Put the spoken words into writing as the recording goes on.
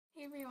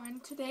Hey everyone,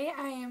 today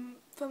I am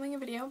filming a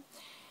video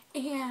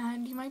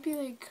and you might be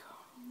like,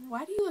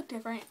 why do you look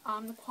different?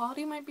 The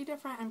quality might be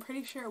different, I'm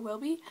pretty sure it will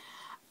be.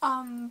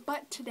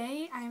 But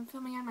today I am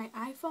filming on my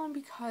iPhone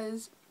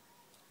because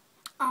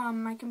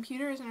my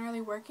computer isn't really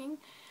working.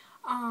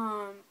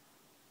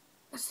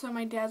 So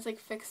my dad's like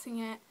fixing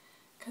it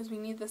because we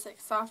need this like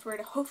software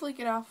to hopefully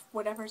get off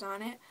whatever's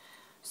on it.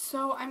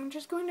 So I'm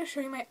just going to show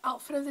you my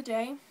outfit of the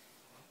day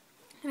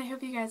and I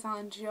hope you guys all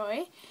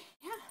enjoy.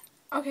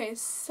 Yeah. Okay,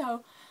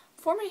 so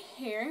for my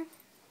hair,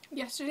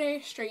 yesterday I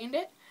straightened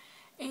it,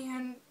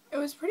 and it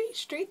was pretty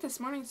straight this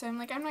morning, so I'm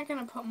like, I'm not going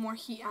to put more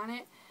heat on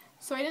it.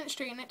 So I didn't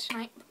straighten it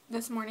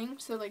this morning,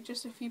 so like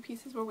just a few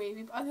pieces were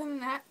wavy, but other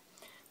than that,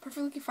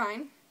 perfectly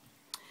fine.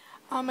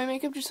 My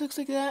makeup just looks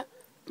like that,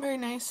 very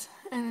nice,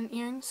 and then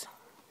earrings.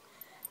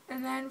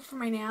 And then for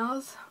my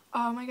nails,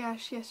 oh my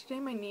gosh, yesterday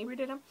my neighbor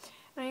did them,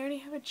 and I already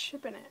have a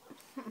chip in it.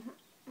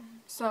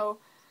 So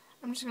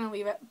I'm just going to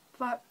leave it,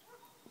 but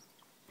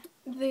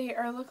they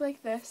look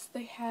like this.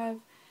 They have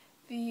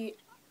the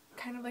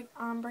kind of like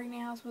ombre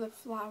nails with a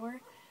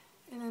flower,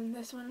 and then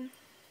this one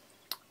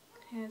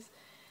has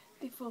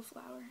the full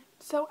flower.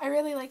 So I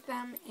really like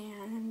them,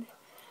 and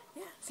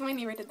yeah, so my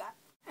neighbor did that.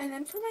 And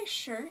then for my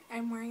shirt,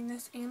 I'm wearing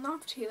this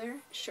Taylor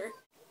shirt.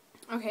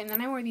 Okay, and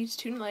then I wore these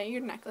two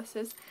layered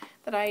necklaces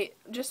that I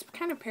just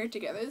kind of paired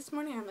together this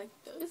morning. I'm like,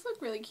 those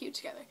look really cute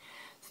together.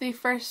 So the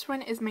first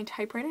one is my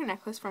typewriter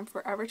necklace from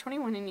Forever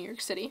 21 in New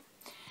York City,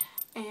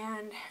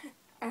 and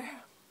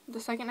the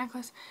second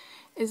necklace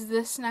is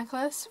this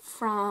necklace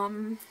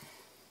from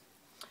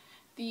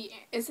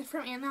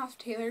from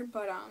Taylor,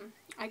 but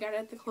I got it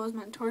at the Clothes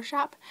Mentor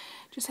shop.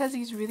 Just has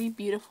these really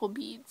beautiful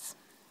beads,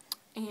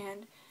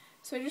 and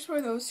so I just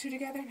wore those two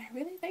together, and I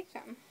really like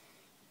them.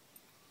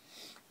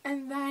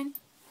 And then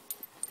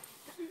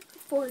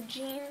for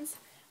jeans,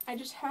 I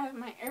just have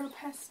my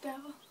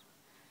Aeropostale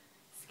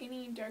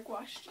skinny dark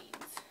wash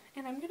jeans,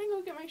 and I'm gonna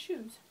go get my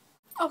shoes.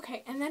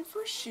 Okay, and then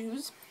for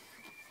shoes,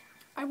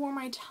 I wore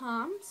my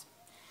Toms,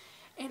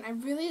 and I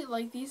really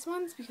like these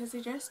ones because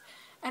they just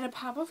add a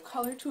pop of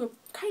color to a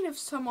kind of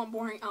somewhat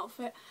boring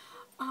outfit.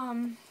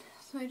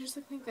 So they just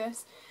look like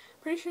this.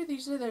 Pretty sure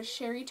these are the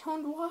sherry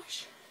toned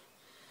wash,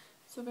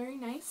 so very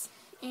nice.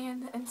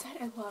 And the inside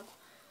I love,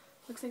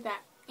 looks like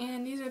that.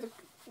 And these are the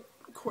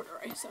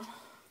corduroy, so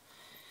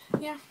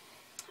yeah.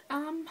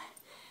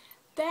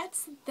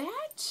 That's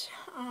that.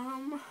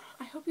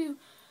 I hope you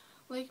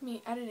like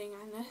me editing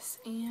on this,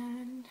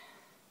 and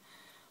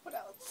what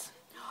else?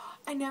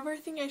 I never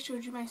think I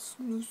showed you my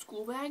new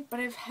school bag, but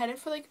I've had it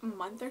for like a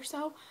month or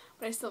so,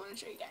 but I still want to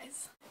show you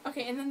guys.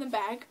 Okay, and then the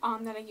bag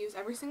that I use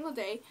every single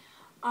day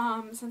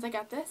since I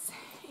got this,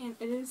 and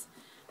it is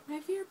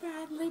my Veer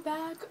Bradley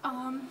bag.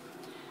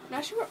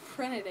 Not sure what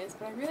print it is,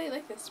 but I really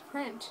like this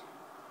print.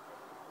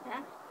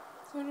 Yeah,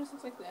 so it just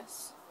looks like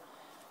this.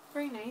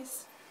 Very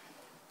nice.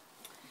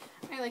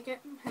 I like it.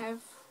 I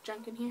have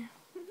junk in here.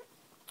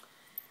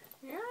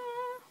 Yeah,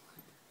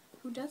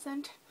 who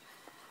doesn't?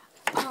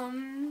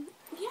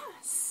 Yeah,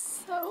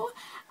 so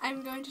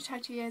I'm going to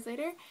talk to you guys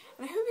later,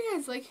 and I hope you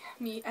guys like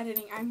me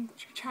editing. I'm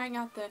trying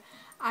out the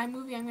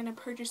iMovie. I'm going to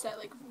purchase that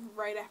like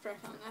right after I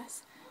film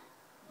this.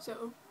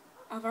 So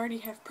I've already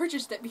have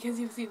purchased it because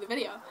you'll see the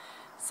video.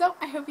 So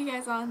I hope you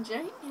guys all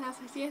enjoy, and I'll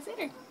talk to you guys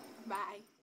later. Bye.